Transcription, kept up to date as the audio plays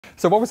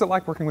So what was it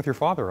like working with your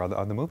father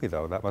on the movie,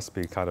 though? That must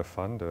be kind of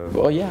fun to...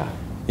 Well, yeah.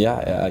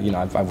 You know,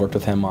 I've worked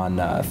with him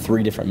on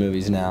 3 different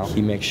movies now.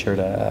 He makes sure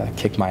to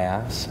kick my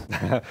ass.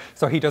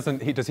 So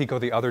does he go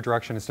the other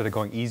direction instead of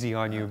going easy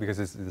on you because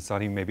his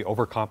son, he maybe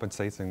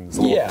overcompensates and is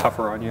a little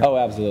tougher on you? Oh,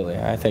 absolutely.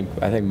 I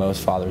think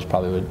most fathers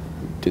probably would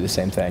do the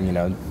same thing, you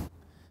know,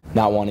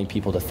 not wanting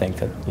people to think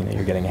that, you know,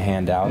 you're getting a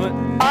handout. But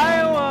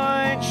I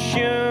want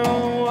you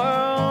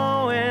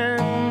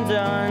whirlwind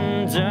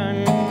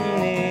underneath.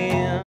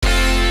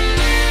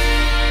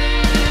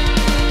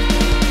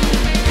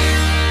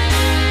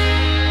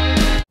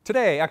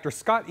 Today, actor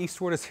Scott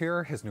Eastwood is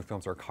here. His new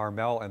films are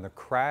Carmel and The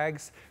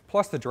Crags.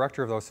 Plus, the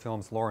director of those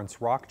films, Lawrence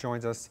Roeck,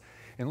 joins us.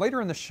 And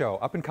later in the show,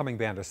 up-and-coming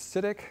band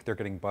Acidic. They're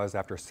getting buzz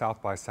after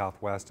South by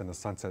Southwest and the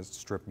Sunset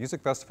Strip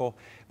Music Festival.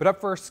 But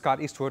up first,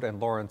 Scott Eastwood and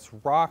Lawrence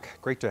Roeck.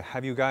 Great to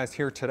have you guys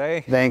here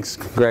today. Thanks,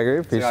 Gregory.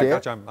 Appreciate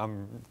it.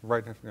 I'm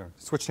right,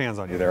 switched hands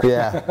on you there.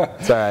 Yeah,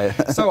 it's all right.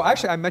 So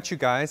actually, I met you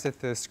guys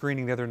at the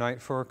screening the other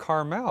night for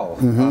Carmel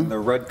on the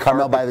red carpet.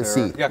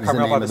 Carmel-by-the-Sea. Yeah,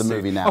 Carmel-by-the-Sea. The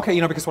movie now. Okay, you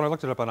know, because when I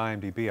looked it up on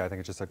IMDb, I think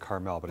it just said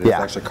Carmel, but it is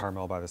actually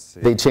Carmel-by-the-Sea.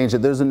 They changed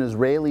it. There's an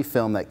Israeli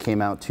film that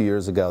came out 2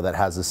 years ago that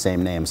has the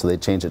same name, so they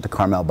changed it to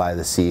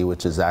Carmel-by-the-Sea,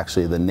 which is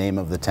actually the name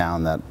of the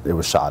town that it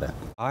was shot in.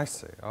 I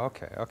see.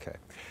 Okay, okay.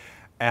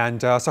 And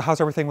so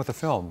how's everything with the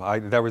film?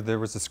 There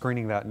was a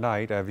screening that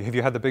night. Have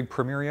you had the big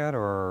premiere yet,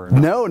 or?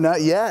 No,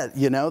 not yet.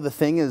 You know, the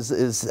thing is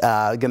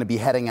going to be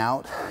heading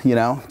out, you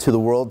know, to the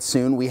world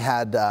soon. We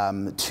had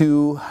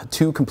two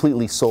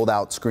completely sold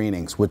out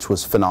screenings, which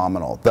was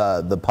phenomenal.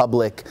 The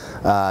public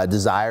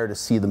desire to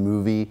see the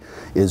movie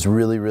is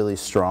really, really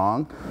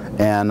strong.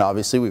 And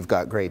obviously we've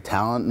got great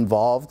talent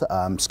involved.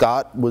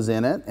 Scott was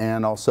in it,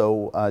 and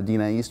also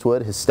Dina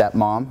Eastwood, his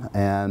stepmom,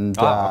 and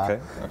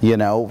you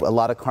know, a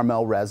lot of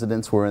Carmel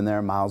residents were in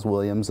there. Miles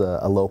Williams,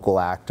 a local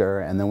actor,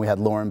 and then we had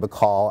Lauren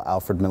Bacall,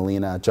 Alfred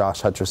Molina,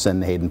 Josh Hutcherson,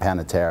 and Hayden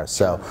Panettiere.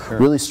 So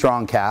really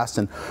strong cast,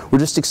 and we're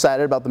just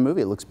excited about the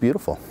movie. It looks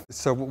beautiful.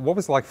 So what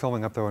was it like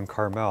filming up though in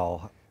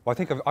Carmel? Well,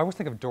 I always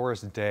think of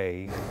Doris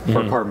Day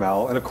for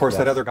Carmel, and of course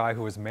that other guy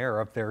who was mayor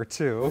up there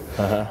too.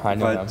 I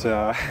know him.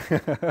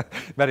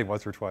 Met him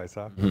once or twice,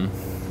 huh?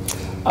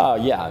 Oh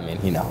yeah, I mean,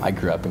 you know, I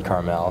grew up in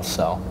Carmel,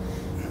 so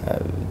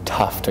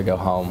tough to go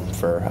home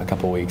for a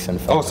couple weeks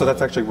and film. Oh, so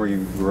that's actually where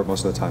you were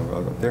most of the time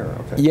up there,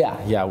 okay.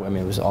 Yeah, I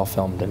mean, it was all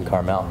filmed in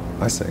Carmel.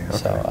 I see, okay.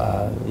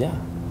 So, yeah,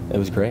 it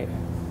was great.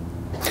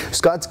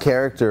 Scott's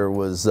character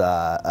was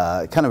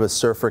kind of a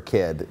surfer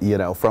kid, you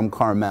know, from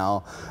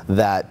Carmel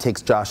that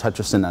takes Josh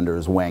Hutcherson under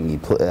his wing.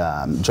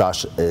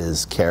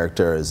 Josh's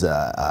character is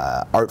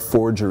a art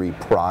forgery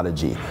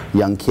prodigy,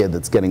 young kid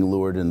that's getting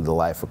lured into the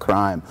life of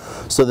crime.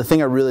 So the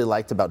thing I really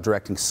liked about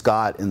directing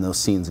Scott in those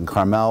scenes in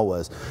Carmel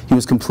was he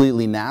was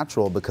completely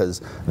natural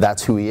because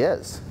that's who he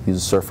is. He's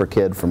a surfer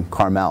kid from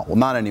Carmel. Well,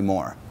 not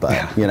anymore,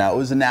 but you know, it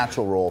was a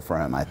natural role for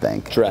him, I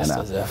think. Dressed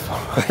as if.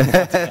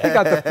 He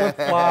got the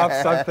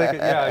flip-flops. I'm thinking,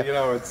 yeah, you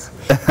know,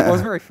 it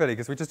was very fitting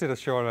because we just did a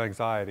show on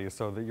anxiety.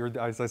 So that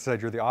as I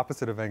said, you're the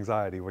opposite of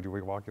anxiety when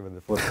we walk in with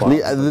the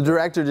flip-flops. The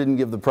director didn't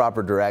give the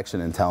proper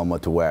direction and tell him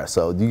what to wear,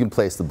 so you can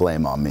place the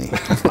blame on me.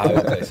 I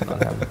would place it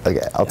on him.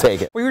 Okay, I'll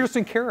take it. Well, you were just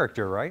in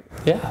character, right?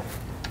 Yeah.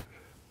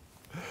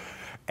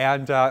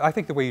 And I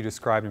think the way you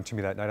described him to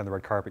me that night on the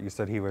red carpet, you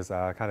said he was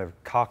kind of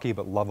cocky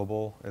but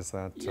lovable. Is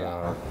that?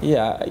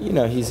 Yeah, you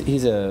know,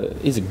 he's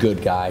a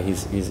good guy.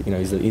 He's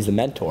the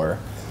mentor,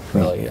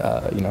 really,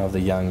 you know, of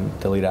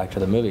the lead actor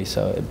of the movie.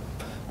 So,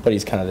 but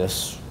he's kind of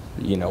this,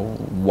 you know,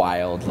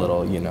 wild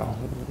little, you know,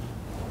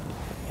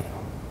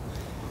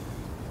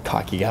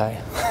 cocky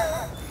guy.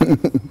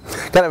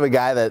 Kind of a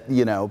guy that,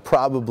 you know,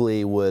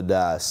 probably would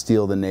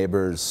steal the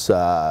neighbor's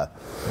daughter.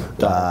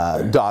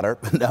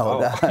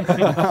 No,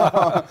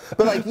 but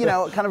like, you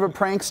know, kind of a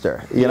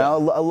prankster, you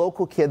know, a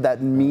local kid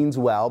that means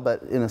well,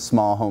 but in a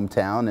small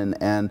hometown.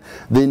 And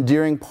the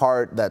endearing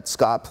part that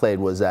Scott played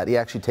was that he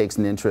actually takes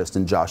an interest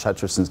in Josh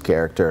Hutcherson's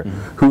character,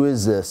 who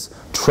is this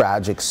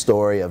tragic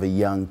story of a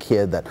young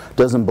kid that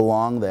doesn't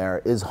belong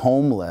there, is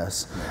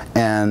homeless,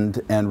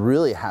 and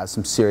really has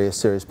some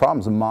serious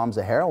problems. And mom's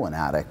a heroin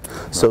addict.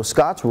 So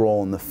Scott's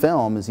role in the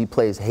film is he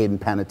plays Hayden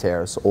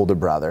Panettiere's older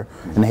brother,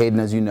 and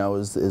Hayden, as you know,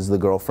 is the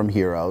girl from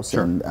Heroes,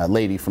 and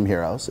lady from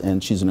Heroes,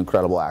 and she's an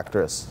incredible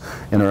actress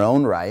in her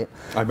own right.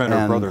 I met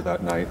her brother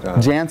that night.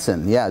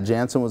 Jansen, yeah,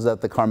 Jansen was at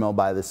the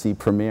Carmel-by-the-Sea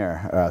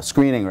premiere,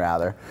 screening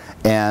rather,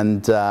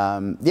 and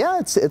yeah,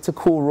 it's a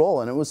cool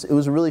role, and it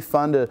was really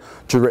fun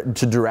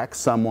to direct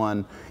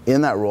someone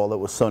in that role that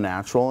was so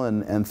natural,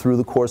 and through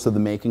the course of the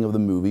making of the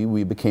movie,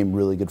 we became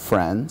really good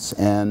friends,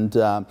 and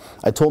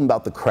I told him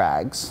about The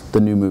Crags, the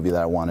new movie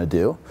that I want to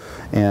do,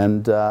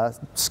 and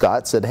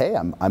Scott said, hey,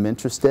 I'm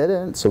interested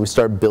in it, so we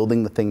started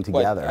building the thing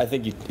together. Well, I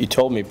think you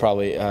told me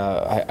probably,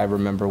 I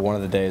remember one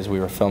of the days we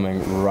were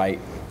filming right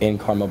in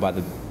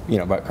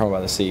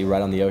Carmel-by-the-Sea,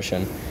 right on the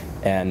ocean,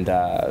 and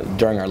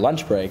during our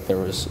lunch break there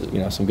was, you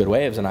know, some good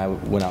waves, and I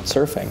went out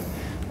surfing,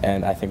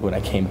 and I think when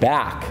I came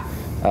back,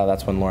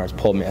 that's when Lawrence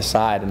pulled me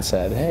aside and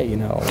said, hey, you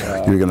know,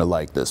 you're gonna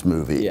like this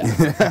movie.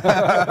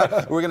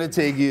 Yeah. We're gonna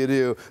take you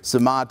to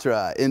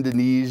Sumatra,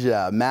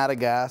 Indonesia,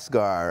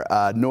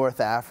 Madagascar, North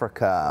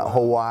Africa,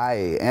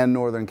 Hawaii, and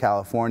Northern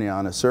California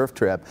on a surf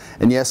trip.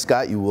 And yes,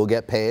 Scott, you will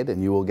get paid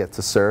and you will get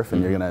to surf,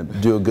 and you're gonna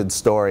do a good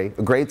story,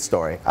 a great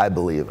story, I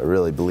believe. I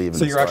really believe in So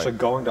the you're story. actually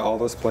going to all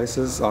those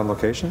places on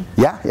location?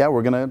 Yeah,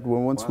 we're gonna,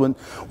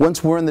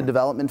 once we're in the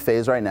development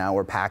phase right now,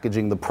 we're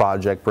packaging the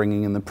project,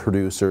 bringing in the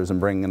producers and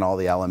bringing in all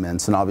the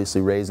elements and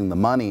obviously raising the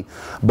money.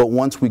 But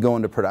once we go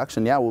into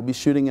production, yeah, we'll be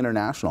shooting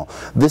international.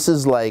 This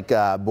is like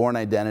Born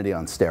Identity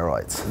on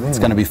steroids. It's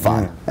gonna be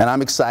fun. And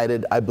I'm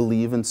excited. I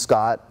believe in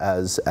Scott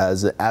as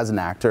an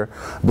actor,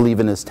 believe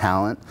in his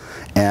talent,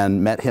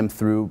 and met him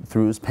through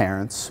his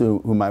parents,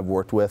 whom I've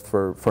worked with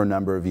for a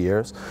number of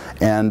years.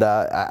 And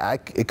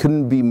it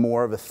couldn't be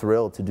more of a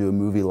thrill to do a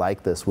movie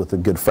like this with a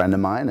good friend of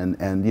mine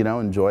and you know,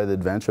 enjoy the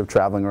adventure of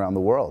traveling around the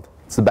world.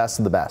 It's the best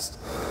of the best.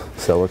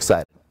 So we're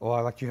excited. Well,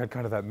 I like you had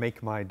kind of that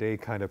make my day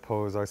kind of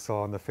pose I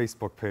saw on the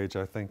Facebook page,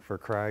 I think, for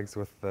Craggs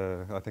with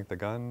the, I think the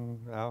gun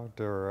out,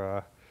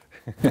 or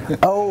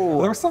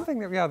Oh, there was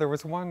something, yeah, there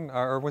was one,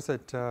 or was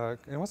it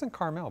wasn't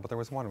Carmel, but there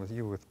was one with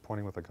you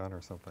pointing with a gun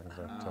or something.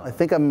 That, I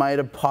think I might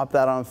have popped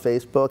that on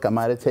Facebook. I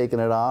might have taken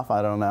it off.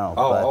 I don't know.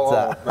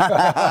 Well,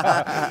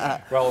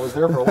 it was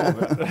there for a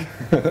little bit.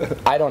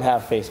 I don't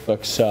have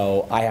Facebook,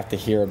 so I have to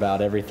hear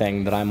about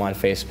everything that I'm on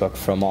Facebook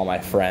from all my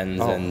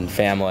friends and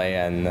family.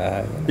 And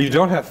You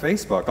don't have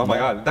Facebook? Oh my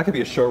God, that could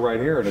be a show right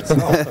here in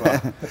itself.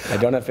 I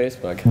don't have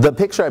Facebook. The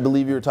picture I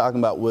believe you were talking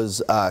about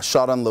was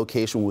shot on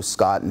location with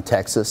Scott in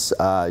Texas.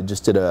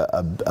 Just did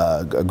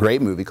a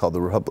great movie called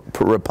The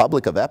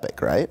Republic of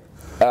Epic, right?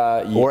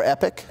 Or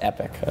Epic?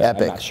 Epic.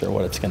 Epic. I'm not sure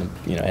what it's going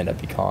to end up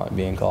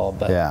being called,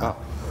 but yeah.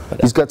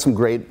 He's got some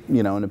great,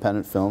 you know,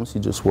 independent films he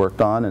just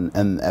worked on,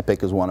 and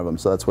Epic is one of them.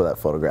 So that's where that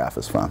photograph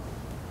is from.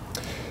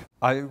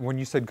 When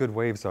you said good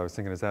waves, I was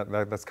thinking,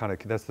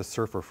 that's the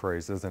surfer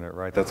phrase, isn't it?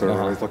 Right? That's what I'm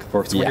always looking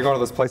for. So when you go to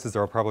those places,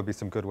 there will probably be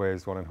some good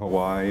waves, one in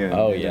Hawaii and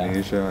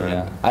Indonesia.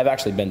 Yeah. I've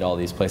actually been to all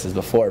these places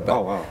before,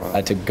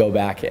 but to go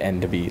back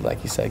and to be,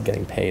 like you said,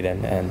 getting paid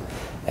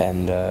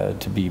and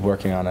to be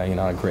working on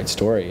a great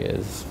story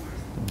is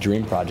a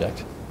dream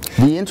project.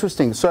 The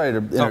interesting, sorry to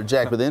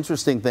interject, but the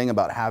interesting thing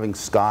about having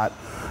Scott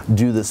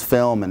do this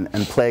film and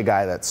play a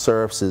guy that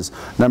surfs is,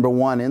 number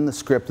one, in the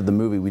script of the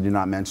movie, we do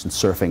not mention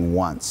surfing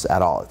once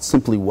at all. It's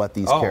simply what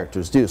these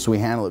characters do. So we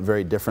handle it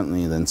very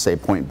differently than, say,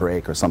 Point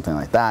Break or something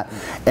like that.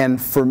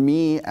 And for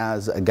me,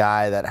 as a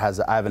guy that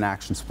I have an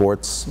action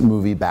sports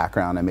movie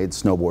background, I made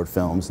snowboard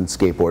films and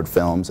skateboard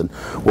films and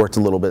worked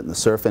a little bit in the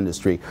surf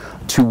industry,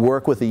 to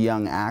work with a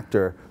young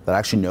actor that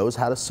actually knows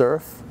how to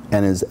surf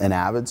and is an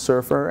avid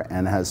surfer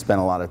and has spent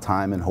a lot of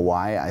time in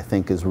Hawaii, I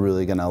think is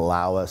really going to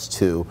allow us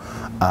to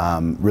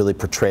really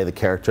portray the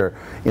character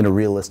in a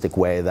realistic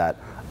way that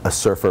a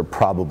surfer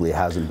probably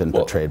hasn't been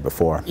portrayed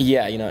before.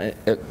 Yeah, you know,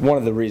 one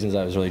of the reasons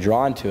I was really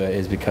drawn to it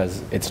is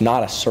because it's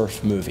not a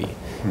surf movie.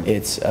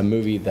 It's a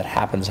movie that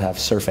happens to have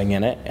surfing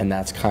in it, and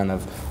that's kind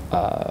of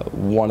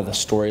one of the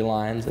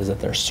storylines, is that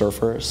they're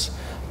surfers.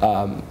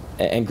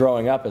 And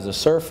growing up as a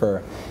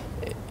surfer,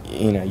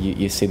 you know,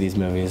 you see these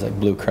movies like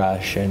Blue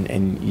Crush,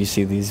 and you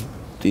see these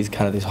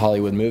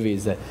Hollywood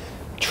movies that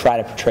try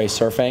to portray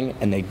surfing,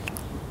 and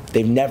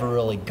they've never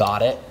really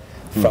got it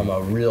from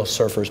a real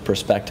surfer's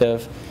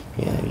perspective.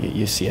 You know,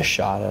 you see a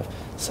shot of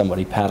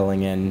somebody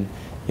paddling in,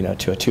 you know,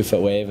 to a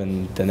 2-foot wave,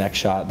 and the next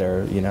shot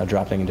they're, you know,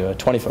 dropping into a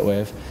 20-foot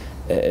wave.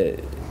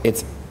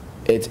 It's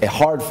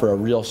hard for a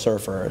real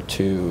surfer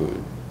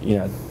to, you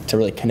know, to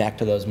really connect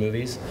to those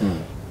movies.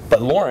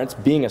 But Lawrence,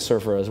 being a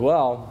surfer as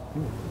well,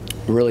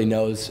 really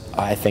knows,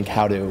 I think,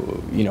 how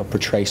to, you know,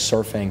 portray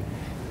surfing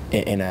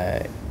in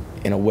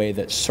a way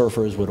that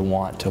surfers would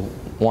want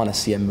to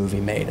see a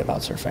movie made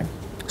about surfing.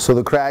 So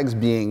The Craggs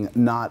being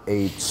not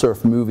a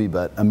surf movie,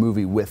 but a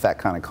movie with that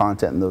kind of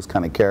content and those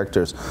kind of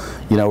characters,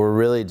 you know, we're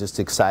really just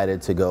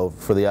excited to go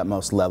for the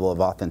utmost level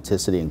of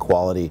authenticity and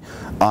quality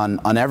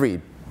on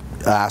every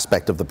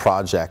aspect of the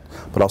project,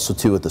 but also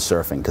too with the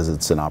surfing, because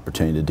it's an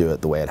opportunity to do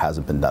it the way it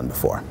hasn't been done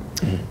before.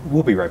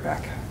 We'll be right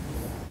back.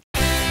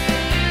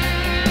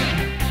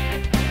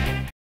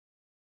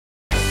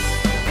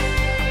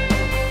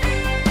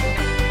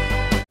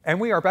 And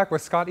we are back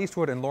with Scott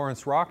Eastwood and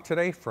Lawrence Roeck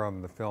today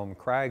from the film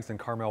Craggs and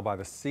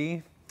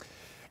Carmel-by-the-Sea.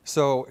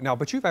 So now,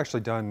 but you've actually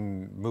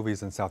done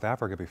movies in South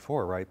Africa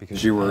before, right?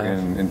 Because you were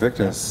in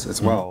Invictus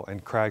as well,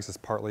 and Craggs is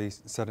partly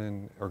set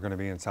in, or going to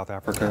be in South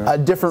Africa? A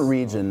different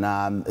region.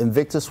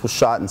 Invictus was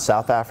shot in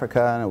South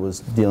Africa, and it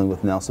was dealing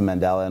with Nelson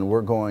Mandela, and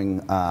we're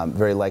going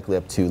very likely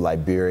up to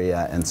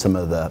Liberia and some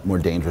of the more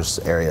dangerous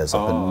areas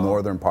up in the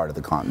northern part of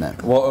the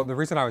continent. Well, the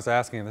reason I was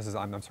asking, and this is,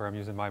 I'm sorry, I'm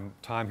using my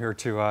time here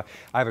to, I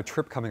have a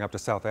trip coming up to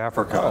South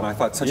Africa, and I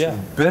thought, since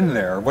you've been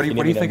there, what do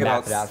you think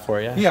about? Map it out for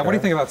you? Yeah, what do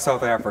you think about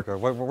South Africa?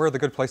 Where are the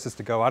good places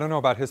to go? I don't know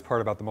about his part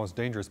about the most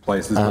dangerous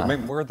places, but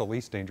maybe where are the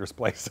least dangerous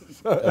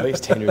places? The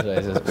least dangerous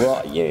places.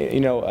 Well,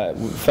 you know,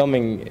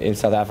 filming in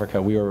South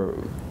Africa, we were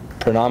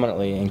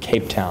predominantly in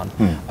Cape Town.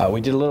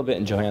 We did a little bit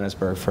in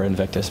Johannesburg for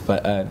Invictus,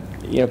 but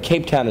you know,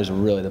 Cape Town is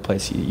really the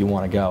place you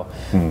want to go.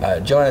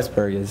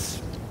 Johannesburg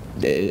is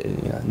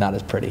not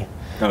as pretty.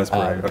 Not as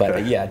pretty.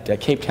 But yeah,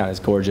 Cape Town is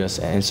gorgeous,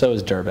 and so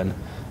is Durban.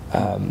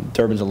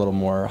 Durban's a little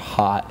more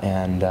hot,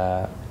 and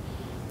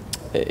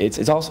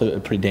it's also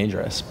pretty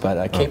dangerous.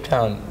 But Cape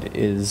Town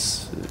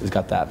has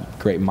got that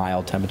great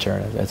mild temperature,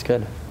 and it's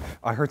good.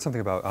 I heard something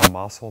about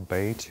Mossel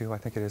Bay too. I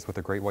think it is, with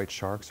the great white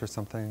sharks or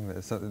something.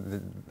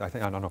 I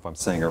don't know if I'm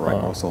saying it right.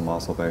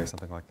 Mossel Bay,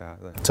 something like that.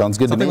 Sounds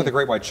good to me. Something with the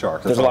great white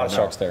shark. There's a lot of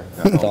sharks there.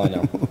 That's all I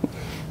know.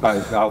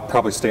 I'll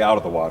probably stay out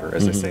of the water,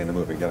 as they say in the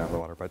movie. Get out of the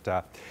water.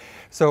 But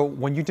so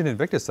when you did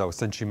Invictus, though,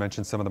 since you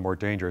mentioned some of the more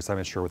dangerous, I'm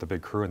not sure with a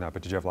big crew in that,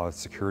 but did you have a lot of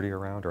security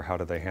around, or how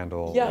did they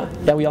handle?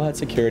 Yeah, we all had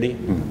security.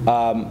 You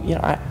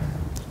know,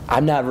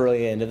 I'm not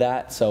really into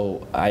that,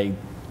 so I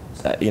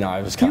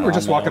was kind of. You were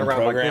just walking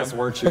around program. like this,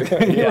 weren't you?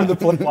 You were in the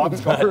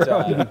flip-flops going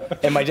around.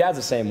 And my dad's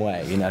the same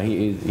way. You know,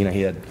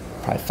 he had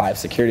probably 5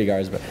 security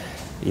guards, but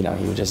he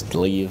would just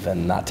leave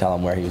and not tell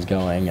them where he was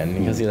going, and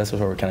because that's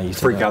what we're kind of used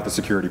to. Freak out the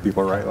security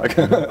people, right? Like,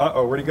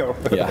 uh-oh, where'd he go?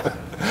 Yeah.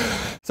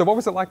 So what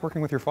was it like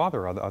working with your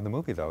father on the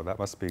movie, though? That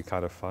must be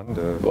kind of fun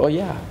to... Well,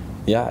 yeah.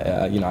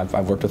 You know,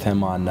 I've worked with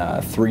him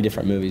on 3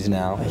 different movies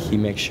now. He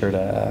makes sure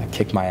to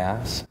kick my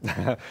ass.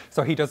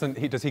 So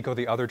does he go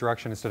the other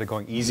direction instead of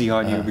going easy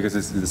on you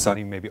because the son,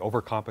 he maybe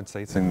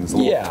overcompensates and is a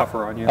little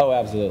tougher on you? Oh,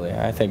 absolutely.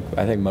 I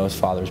think most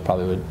fathers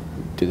probably would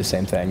do the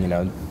same thing, you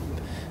know,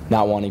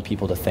 not wanting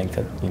people to think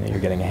that, you know, you're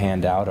getting a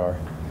handout, or,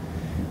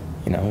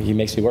 you know, he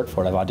makes me work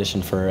for it. I've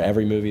auditioned for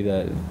every movie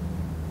that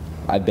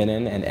I've been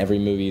in and every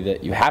movie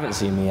that you haven't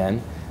seen me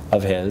in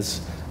of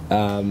his.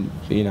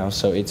 You know,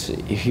 so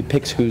he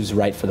picks who's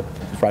right for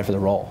the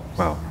role.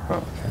 Wow.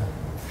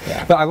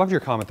 Yeah. But I loved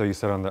your comment, though, you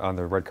said on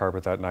the red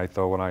carpet that night,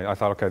 though, when I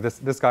thought, okay,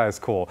 this guy is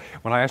cool.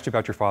 When I asked you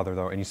about your father,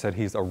 though, and you said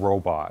he's a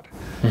robot.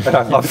 And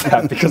I love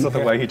that because of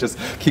the way he just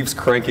keeps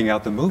cranking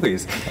out the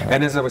movies.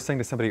 And as I was saying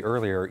to somebody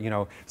earlier, you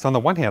know, so on the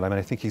one hand, I mean,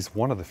 I think he's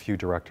one of the few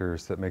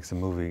directors that makes a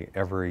movie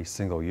every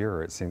single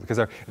year, it seems. Because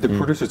the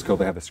Producers Guild,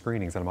 they have the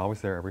screenings, and I'm always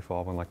there every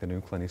fall when, like, the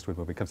new Clint Eastwood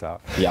movie comes out.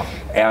 Yeah.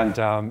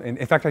 And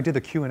in fact, I did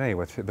the Q&A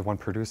with the one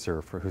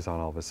producer who's on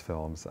all of his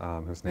films,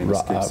 whose name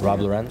escapes me. Rob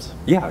Lorenz?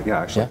 Yeah,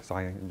 actually. Yeah. So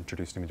I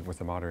introduced him, was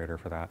the moderator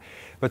for that.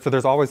 But so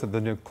there's always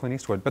the new Clint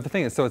Eastwood. But the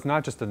thing is, so it's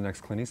not just the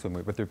next Clint Eastwood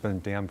movie, but there've been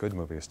damn good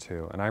movies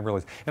too. And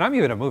I'm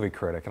even a movie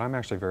critic, and I'm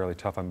actually very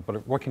tough on,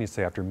 but what can you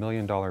say after $1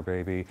 Million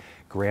Baby,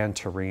 Gran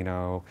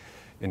Torino,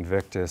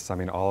 Invictus, I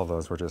mean, all of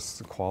those were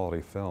just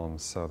quality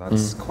films. So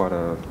that's quite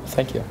a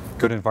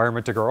good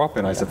environment to grow up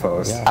in, I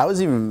suppose. Yeah. I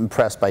was even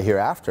impressed by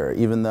Hereafter,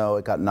 even though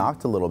it got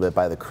knocked a little bit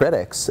by the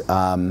critics.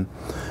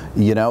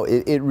 You know,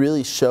 it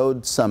really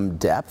showed some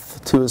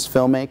depth to his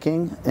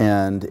filmmaking,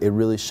 and it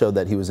really showed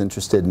that he was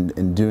interested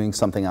in doing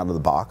something out of the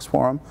box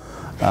for him.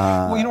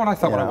 Well, you know what I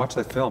thought when I watched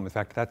that film? In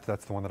fact,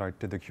 that's the one that I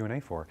did the Q&A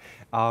for.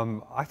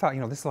 I thought,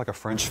 you know, this is like a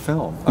French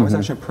film. I was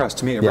actually impressed.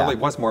 To me, it really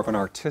was more of an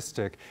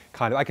artistic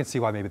kind of, I can see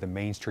why maybe the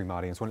mainstream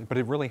audience wouldn't, but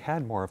it really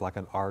had more of like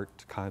an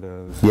art kind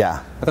of, I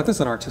thought this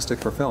is an artistic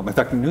for film. In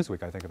fact,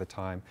 Newsweek, I think at the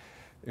time,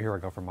 here I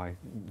go from my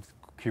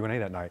Q&A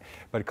that night,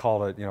 but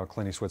called it, you know,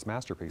 Clint Eastwood's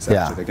masterpiece.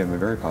 Actually, they gave him a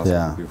very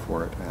positive review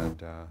for it,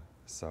 and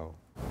so.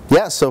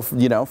 Yeah, so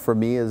you know, for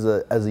me as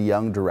a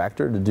young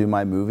director to do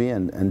my movie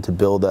and to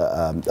build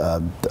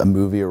a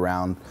movie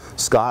around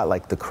Scott,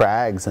 like The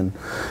Crags, and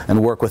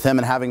work with him,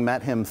 and having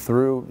met him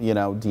through, you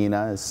know,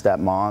 Dina, his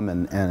stepmom,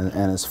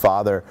 and his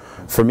father,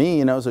 for me,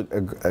 you know, it was a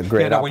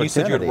great opportunity. When you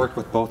said you had worked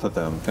with both of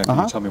them, can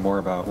you tell me more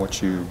about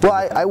what you did?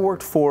 Well, I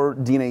worked for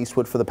Dina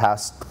Eastwood for the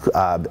past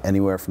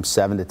anywhere from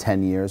 7 to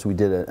 10 years. We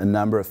did a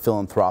number of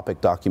philanthropic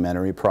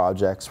documentary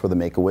projects for the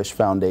Make-A-Wish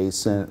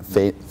Foundation,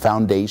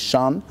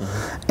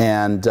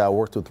 and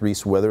worked with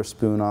Reese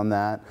Witherspoon on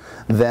that.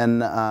 Then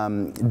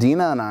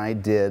Dina and I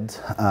did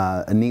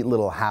a neat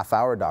little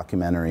half-hour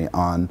documentary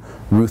on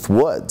Ruth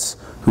Woods,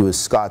 who is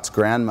Scott's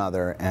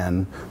grandmother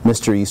and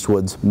Mr.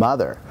 Eastwood's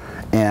mother.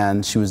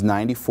 And she was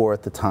 94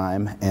 at the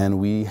time, and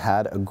we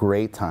had a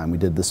great time. We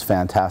did this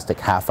fantastic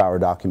half-hour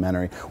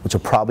documentary, which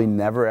will probably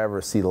never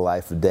ever see the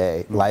light of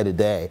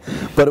day.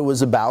 But it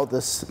was about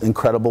this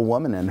incredible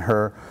woman and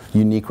her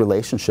unique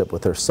relationship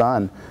with her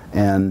son.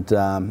 And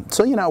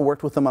so, you know, I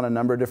worked with him on a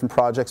number of different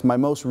projects. My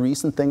most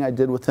recent thing I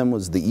did with him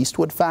was The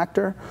Eastwood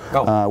Factor.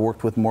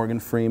 Worked with Morgan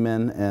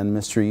Freeman and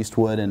Mr.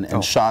 Eastwood,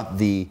 and shot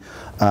the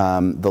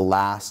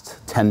last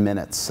 10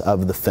 minutes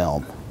of the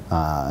film,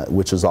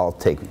 which is all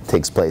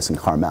takes place in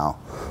Carmel.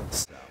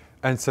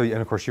 And so, and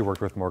of course, you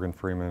worked with Morgan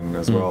Freeman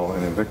as well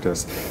in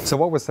Invictus. So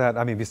what was that,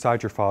 I mean,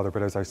 besides your father,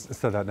 but as I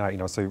said that night, you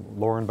know, so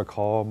Lauren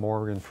Bacall,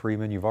 Morgan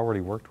Freeman, you've already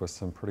worked with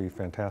some pretty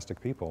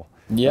fantastic people.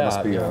 Yeah.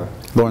 Must be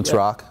Lawrence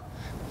Roeck.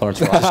 Lawrence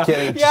Roeck. Just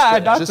kidding.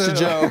 Just a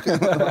joke.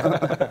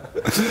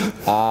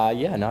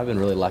 Yeah, no, I've been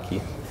really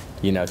lucky,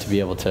 you know, to be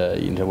able to,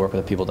 you know, to work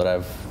with the people that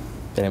I've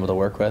been able to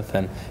work with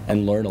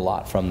and learn a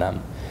lot from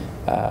them.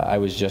 We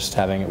were just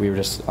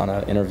on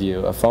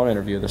a phone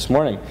interview this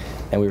morning,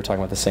 and we were talking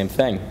about the same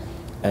thing.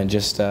 and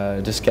just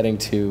getting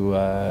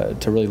to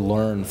really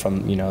learn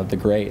from the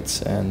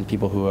greats and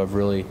people who have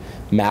really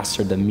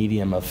mastered the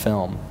medium of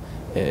film.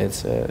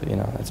 It's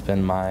it's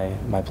been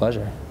my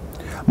pleasure.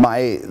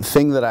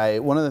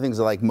 One of the things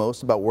I like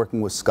most about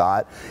working with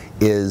Scott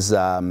is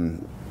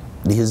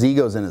his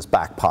ego's in his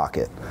back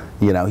pocket.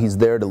 He's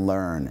there to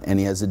learn, and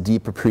he has a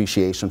deep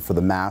appreciation for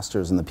the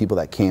masters and the people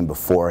that came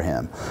before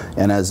him.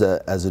 And as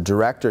a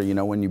director,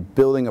 when you're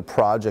building a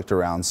project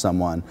around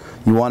someone,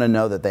 you want to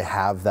know that they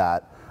have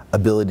that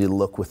ability to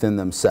look within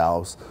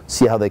themselves,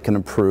 see how they can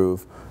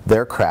improve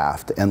their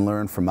craft and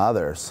learn from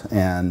others.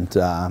 And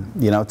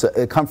it's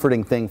a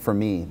comforting thing for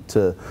me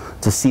to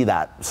see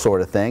that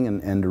sort of thing,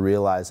 and to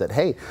realize that,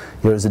 hey,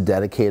 here's a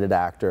dedicated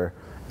actor,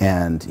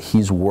 and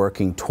he's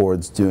working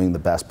towards doing the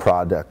best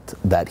product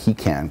that he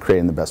can,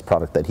 creating the best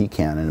product that he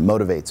can, and it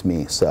motivates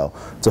me. So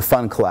it's a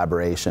fun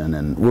collaboration,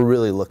 and we're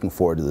really looking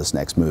forward to this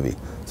next movie.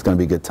 It's going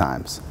to be good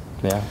times.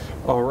 Yeah.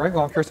 All right,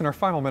 well, Chris, in our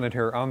final minute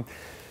here,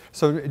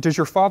 so does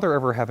your father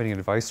ever have any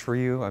advice for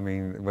you? I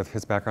mean, with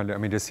his background, I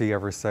mean, does he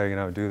ever say,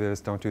 do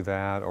this, don't do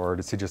that, or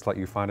does he just let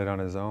you find it on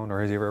his own?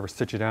 Or has he ever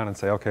sit you down and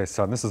say, okay,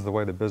 son, this is the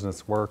way the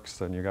business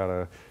works, and you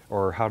gotta,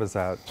 or how does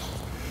that?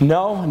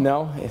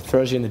 No, it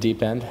throws you in the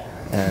deep end,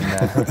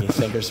 and you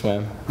sink or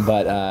swim.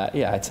 But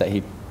yeah, I'd say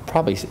he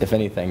probably, if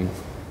anything,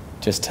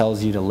 just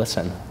tells you to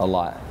listen a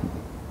lot.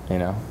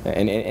 In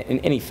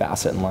any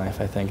facet in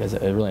life, I think is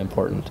really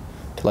important.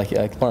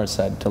 Like Lawrence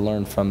said, to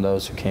learn from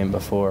those who came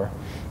before.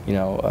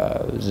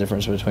 There's a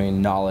difference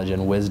between knowledge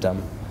and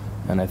wisdom,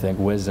 and I think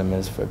wisdom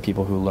is for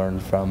people who learn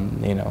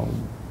from,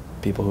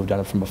 people who've done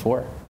it from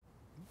before.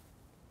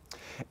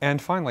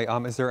 And finally,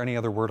 is there any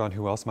other word on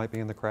who else might be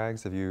in the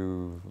Crags? Have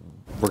you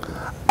worked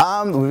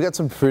with? We've got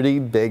some pretty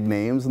big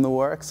names in the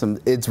works, and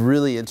it's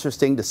really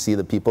interesting to see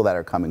the people that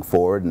are coming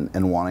forward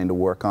and wanting to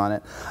work on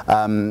it.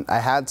 I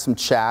had some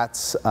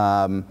chats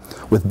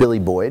with Billy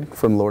Boyd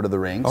from Lord of the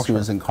Rings, who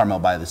was in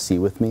Carmel-by-the-Sea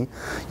with me.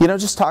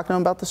 Just talking to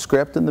him about the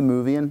script and the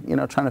movie, and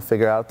trying to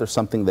figure out if there's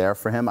something there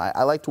for him.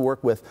 I like to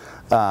work with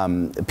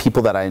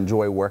people that I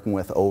enjoy working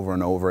with over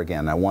and over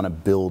again. I want to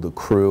build a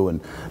crew and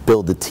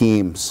build a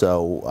team,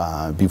 so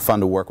it'd be fun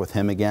to work with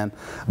him again.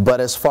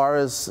 But as far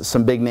as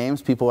some big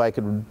names, people I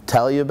could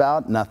tell you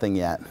about, nothing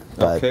yet.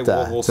 But, okay,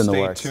 well, we'll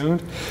stay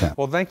tuned. Yeah.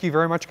 Well, thank you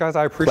very much, guys.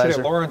 I appreciate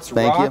it. Lawrence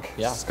Roeck,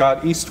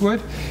 Scott Eastwood.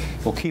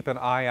 We'll keep an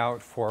eye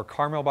out for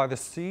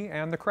Carmel-by-the-Sea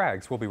and the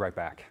Crags. We'll be right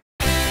back.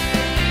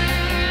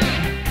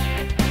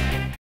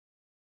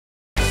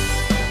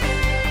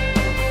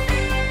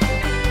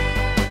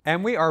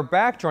 And we are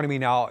back. Joining me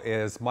now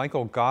is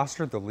Michael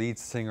Gossard, the lead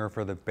singer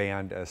for the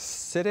band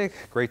Acidic.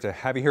 Great to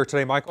have you here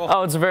today, Michael.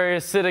 Oh, it's a very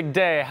acidic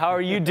day. How are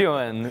you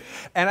doing?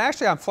 And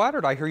actually, I'm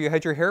flattered. I hear you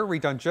had your hair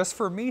redone just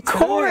for me today. Of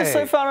course.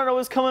 I found out I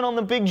was coming on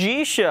the Big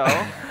G show.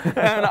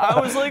 And I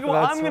was like,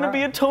 well, I'm going to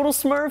be a total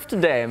smurf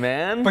today,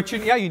 man. But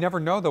you never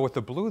know, though, with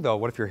the blue, though.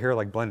 What if your hair,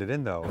 like, blended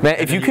in, though? Man,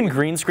 if you can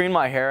green screen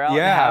my hair out and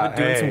have it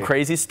doing some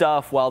crazy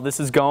stuff while this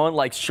is going,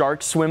 like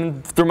sharks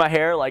swimming through my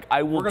hair, like,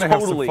 I will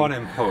totally... We're going to have some fun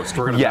in post.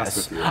 We're going to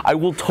mess with you. I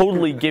will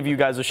totally give you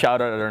guys a shout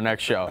out at our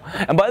next show.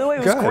 And by the way,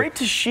 it was great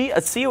to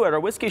see you at our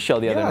whiskey show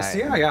the other night.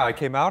 Yeah, I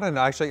came out, and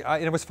actually,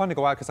 it was fun to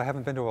go out because I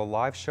haven't been to a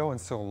live show in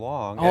so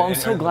long. Oh, I'm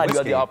so glad you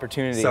had the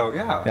opportunity. So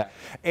yeah.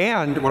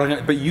 And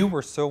but you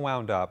were so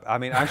wound up. I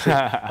mean, actually,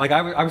 like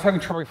I was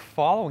having trouble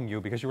following you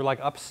because you were like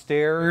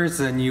upstairs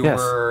and you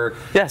were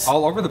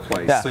all over the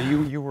place. Yeah. So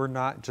you were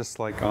not just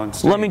like on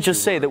stage. Let me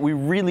just say that we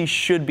really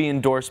should be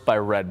endorsed by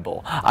Red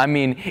Bull. I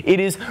mean, it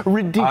is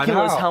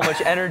ridiculous how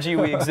much energy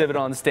we exhibit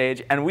on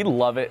stage, and we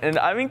love it. And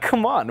I mean,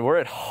 come on, we're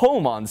at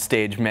home on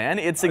stage, man.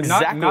 It's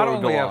exactly not where we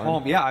only belong. at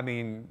home. Yeah, I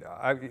mean,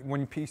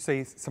 when you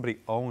say somebody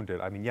owned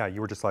it, I mean, yeah,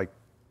 you were just like,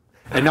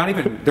 and not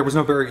even, there was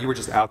no barrier, you were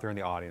just out there in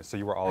the audience, so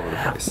you were all over the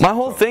place. My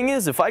whole thing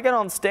is, if I get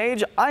on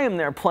stage, I am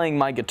there playing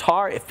my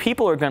guitar. If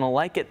people are going to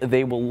like it,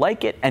 they will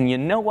like it. And you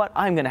know what?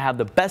 I'm going to have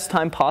the best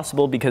time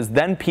possible because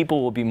then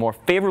people will be more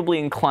favorably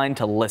inclined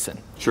to listen.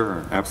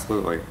 Sure,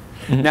 absolutely.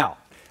 Now,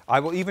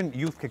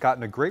 you've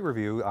gotten a great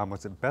review,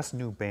 was it Best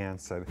New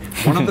Band said,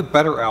 one of the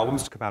better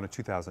albums to come out in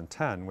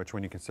 2010, which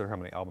when you consider how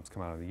many albums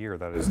come out of the year,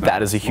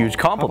 that is a huge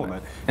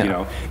compliment. You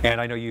know, and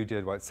I know you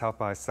did, what, South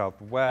by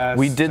Southwest?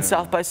 We did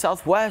South by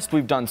Southwest.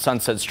 We've done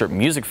Sunset Strip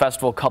Music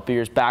Festival a couple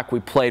years back. We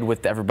played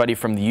with everybody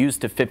from The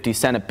Used to 50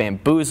 Cent at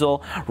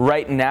Bamboozle.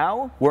 Right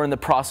now, we're in the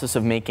process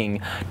of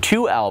making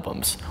 2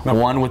 albums.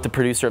 One with the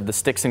producer of The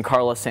Styx and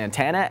Carlos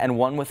Santana, and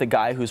one with a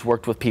guy who's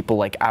worked with people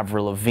like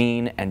Avril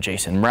Lavigne and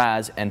Jason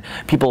Mraz, and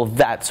people of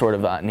that sort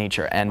of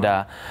nature. And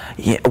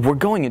yeah, we're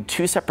going in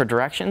 2 separate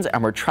directions,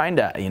 and we're trying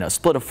to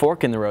split a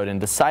fork in the road and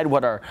decide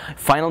what our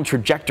final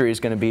trajectory is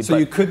going to be. So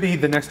you could be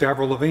the next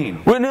Avril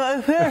Lavigne. Well, no,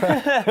 I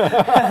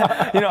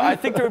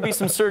think there would be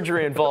some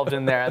surgery involved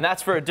in there, and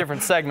that's for a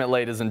different segment,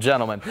 ladies and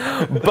gentlemen.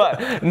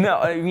 But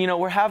no,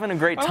 we're having a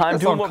great time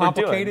doing what we're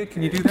doing.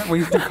 Can you do that? Will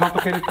you do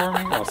complicated for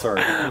me? Oh,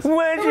 sorry.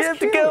 Where'd you have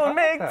to go and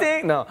make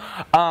things? No,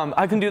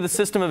 I can do the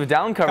System of a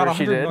Down cover. Got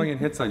 100 she did. million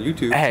hits on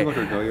YouTube. Hey,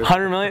 200 million.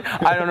 100 million?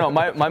 I don't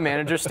know. my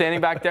manager's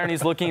standing back there and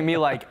he's looking at me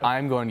like,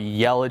 I'm going to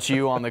yell at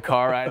you on the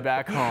car ride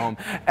back home.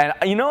 And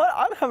you know what?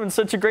 I'm having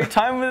such a great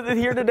time with it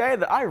here today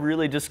that I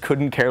really just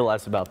couldn't care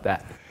less about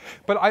that.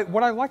 But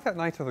what I liked that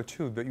night though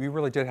too, that you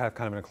really did have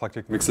kind of an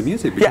eclectic mix of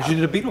music because you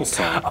did a Beatles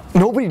song.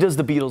 Nobody does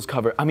the Beatles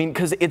cover. I mean,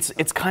 because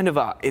it's kind of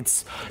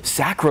it's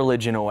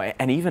sacrilege in a way,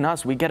 and even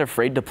us, we get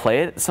afraid to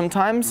play it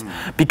sometimes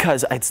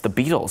because it's the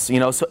Beatles, you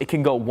know. So it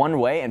can go one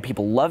way and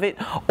people love it,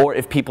 or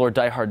if people are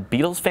diehard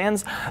Beatles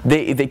fans,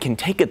 they can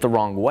take it the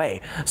wrong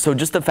way. So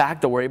just the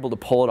fact that we're able to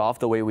pull it off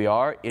the way we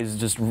are is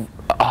just,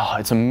 oh,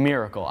 it's a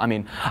miracle. I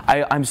mean,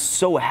 I'm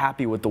so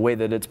happy with the way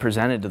that it's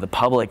presented to the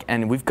public,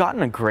 and we've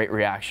gotten a great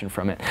reaction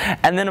from it.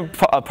 And then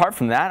apart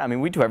from that, I mean,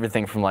 we do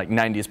everything from like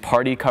 90s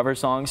party cover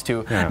songs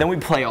to then we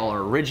play all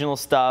our original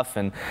stuff.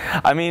 And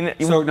I mean,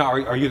 so now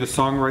are you the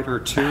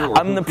songwriter too? Or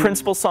I'm the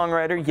principal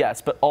songwriter,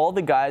 yes, but all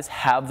the guys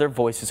have their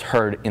voices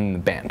heard in the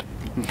band,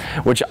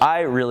 which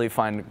I really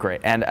find great.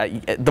 And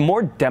the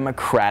more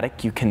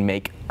democratic you can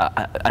make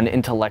an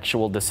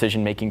intellectual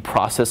decision-making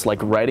process like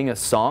writing a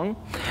song,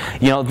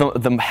 you know,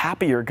 the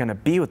happier you're going to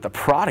be with the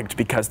product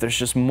because there's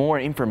just more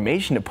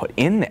information to put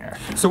in there.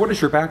 So what is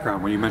your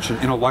background when you mention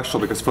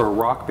intellectual? Because for a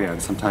rock band,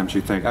 sometimes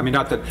you think, I mean,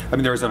 not that, I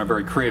mean, there is on a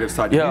very creative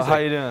side to music. How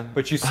you doing?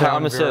 But you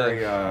sound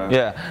very,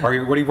 yeah. What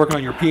are you working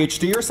on, your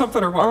PhD or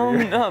something, or what?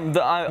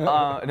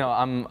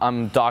 No,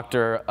 I'm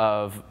doctor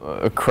of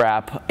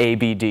crap,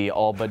 ABD,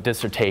 all but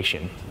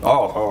dissertation.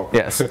 Oh.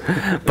 Yes.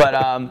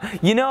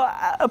 But, you know,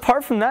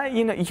 apart from that,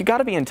 you know, you got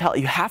to be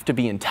you have to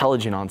be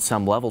intelligent on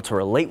some level to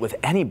relate with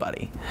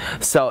anybody.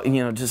 So,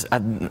 you know, just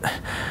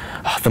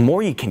the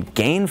more you can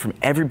gain from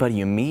everybody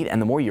you meet,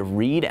 and the more you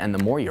read, and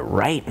the more you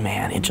write,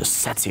 man, it just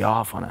sets you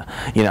off on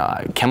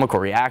a chemical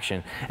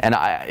reaction. And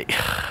I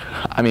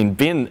mean,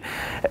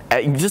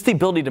 just the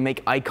ability to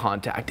make eye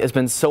contact has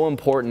been so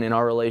important in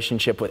our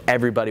relationship with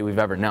everybody we've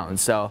ever known.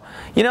 So,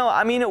 you know,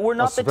 I mean, we're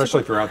not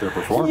especially if you're out there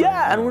performing.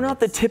 Yeah, and we're not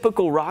the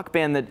typical rock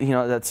band that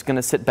that's going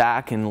to sit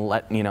back and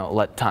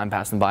let time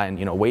pass them by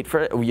and wait for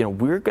it. You know,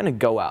 we're going to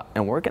go out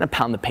and we're going to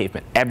pound the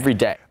pavement every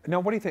day. Now,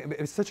 what do you think?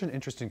 It's such an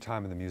interesting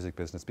time in the music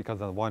business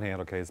because on the one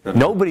hand, okay, it's been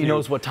nobody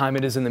knows what time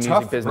it is in the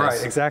music business.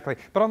 Right, exactly.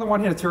 But on the one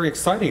hand, it's very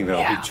exciting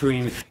though,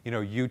 between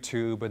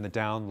YouTube and the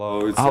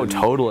downloads. Oh, and,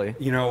 totally.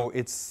 You know,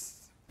 it's.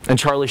 And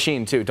Charlie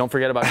Sheen too. Don't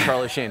forget about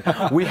Charlie Sheen.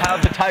 We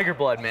have the tiger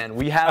blood, man.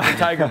 We have the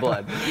tiger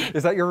blood.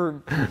 Is that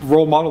your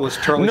role model? Is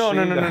Charlie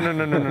Sheen?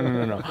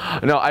 No.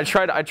 No, I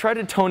tried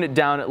to tone it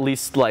down at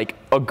least like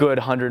a good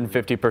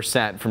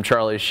 150% from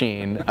Charlie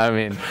Sheen. I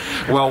mean,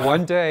 well,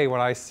 one day when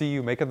I see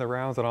you making the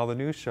rounds on all the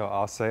news show,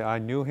 I'll say I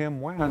knew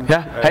him when.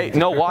 Yeah. Hey,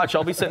 no, watch.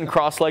 I'll be sitting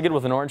cross-legged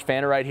with an orange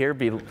Fanta right here.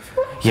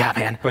 Yeah,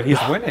 man. But he's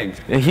winning.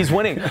 He's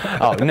winning.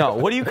 Oh no.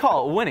 What do you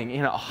call it? Winning?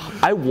 You know,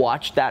 I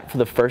watched that for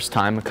the first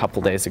time a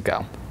couple days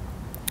ago.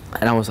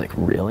 And I was like,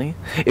 really?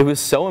 It was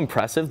so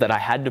impressive that I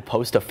had to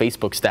post a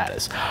Facebook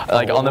status,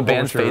 like on the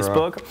band's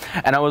Facebook.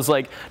 And I was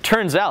like,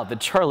 turns out that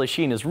Charlie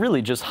Sheen is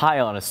really just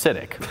high on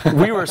acidic.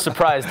 We were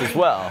surprised as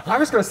well. I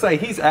was going to say,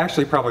 he's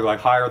actually probably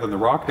like higher than the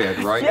rock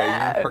band, right?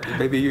 Yeah.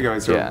 Maybe you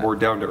guys are more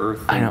down to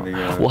earth. I know.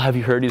 Well, have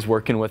you heard he's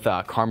working with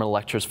Carmen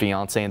Electra's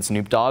fiance and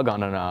Snoop Dogg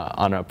on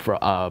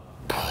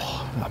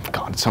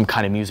some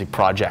kind of music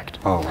project.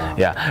 Oh, wow.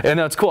 Yeah, and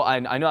it's cool. I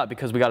know that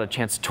because we got a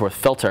chance to tour with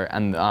Filter,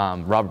 and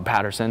Robert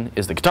Patterson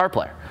is the guitar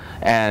player,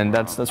 and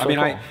that's really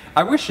cool.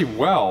 I wish him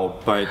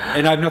well,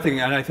 and I have nothing,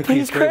 and I think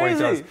he's great what he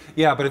does.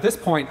 Yeah, but at this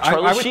point,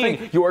 Charlie I would Sheen,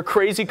 think you are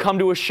crazy. Come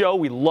to a show.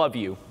 We love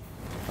you.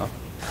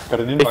 Got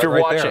an invite if you're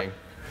right watching.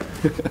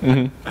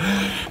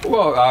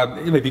 Well,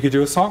 maybe you could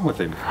do a song with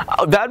him.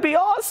 Oh, that'd be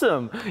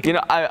awesome. You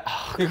know,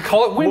 you could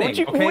call it Winning.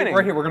 Okay, Winning.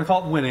 Right here, we're going to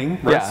call it Winning.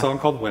 Write a song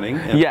called Winning.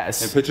 And,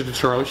 yes. And pitch it to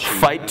Charlie Sheen.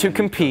 Fight to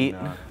compete.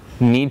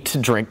 Need to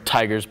drink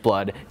tiger's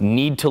blood.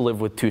 Need to live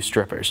with 2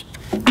 strippers.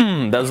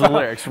 Those are the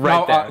lyrics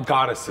right there.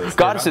 Goddesses.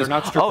 Goddesses. They're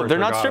not strippers. Oh, they're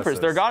not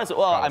strippers. They're goddesses.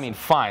 Well, I mean,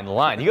 fine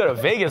line. You go to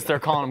Vegas, they're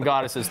calling them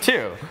goddesses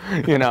too.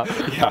 You know.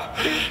 Yeah.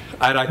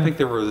 And I think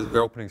there were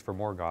openings for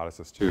more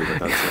goddesses too.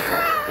 But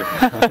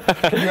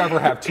that's Can you ever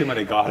have too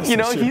many goddesses? You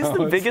know, he's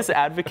the biggest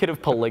advocate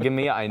of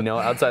polygamy I know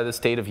outside the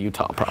state of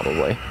Utah,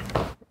 probably.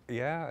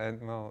 Yeah, and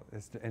well,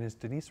 is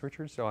Denise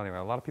Richards still? Anyway,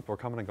 a lot of people are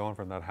coming and going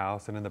from that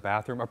house and in the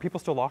bathroom. Are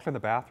people still locked in the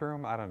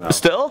bathroom? I don't know.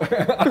 Still? I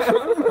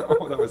don't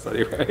know. That was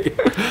anyway.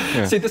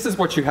 Yeah. See, this is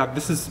what you have.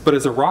 But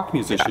as a rock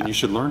musician, you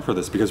should learn for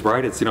this because,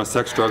 right? It's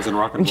sex, drugs, and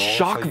rock and roll.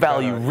 Shock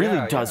value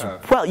really does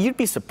well. You'd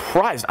be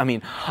surprised. I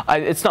mean,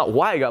 it's not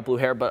why I got blue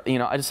hair, but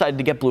I decided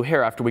to get blue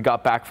hair after we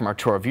got back from our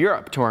tour of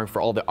Europe, touring for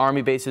all the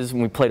army bases,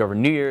 and we played over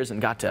New Year's and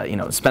got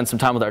to spend some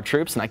time with our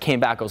troops. And I came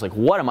back, I was like,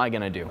 what am I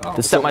gonna do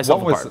to set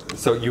myself apart?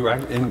 So you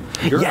in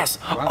Europe? Yes.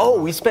 Wow.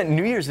 Oh, we spent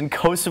New Year's in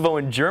Kosovo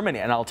and Germany,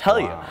 and I'll tell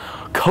you,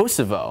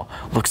 Kosovo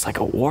looks like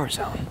a war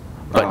zone.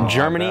 But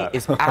Germany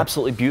is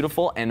absolutely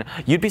beautiful, and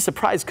you'd be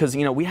surprised because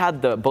we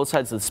had both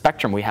sides of the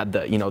spectrum. We had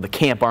the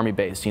Camp Army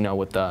base,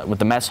 with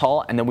the mess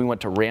hall, and then we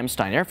went to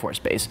Ramstein Air Force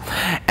Base,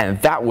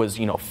 and that was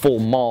full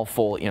mall,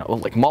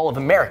 like Mall of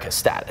America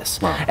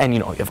status. Wow. And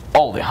you have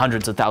all the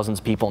hundreds of thousands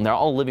of people, and they're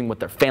all living with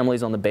their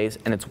families on the base,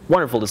 and it's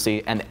wonderful to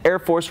see. And the Air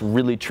Force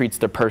really treats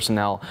their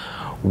personnel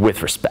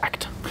with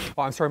respect.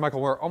 Well, I'm sorry,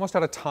 Michael, we're almost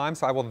out of time,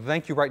 so I will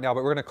thank you right now,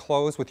 but we're going to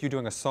close with you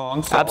doing a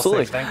song. So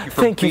Absolutely. Thank you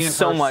for Thank you being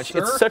so here, much. sir.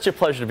 It's such a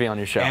pleasure to be on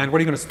your show. And what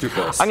are you going to do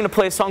for us? I'm going to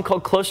play a song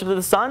called Closer to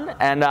the Sun,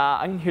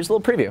 and here's a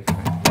little preview.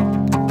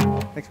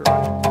 Thanks,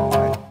 everybody.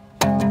 Bye.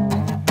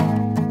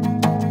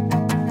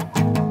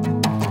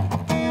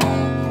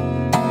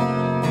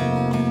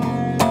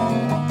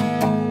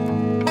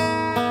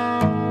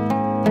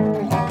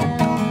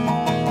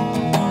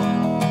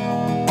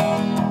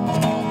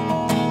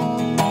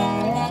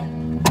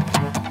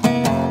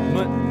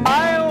 But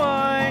I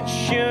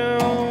watch you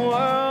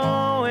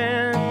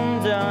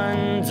whirlwind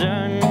under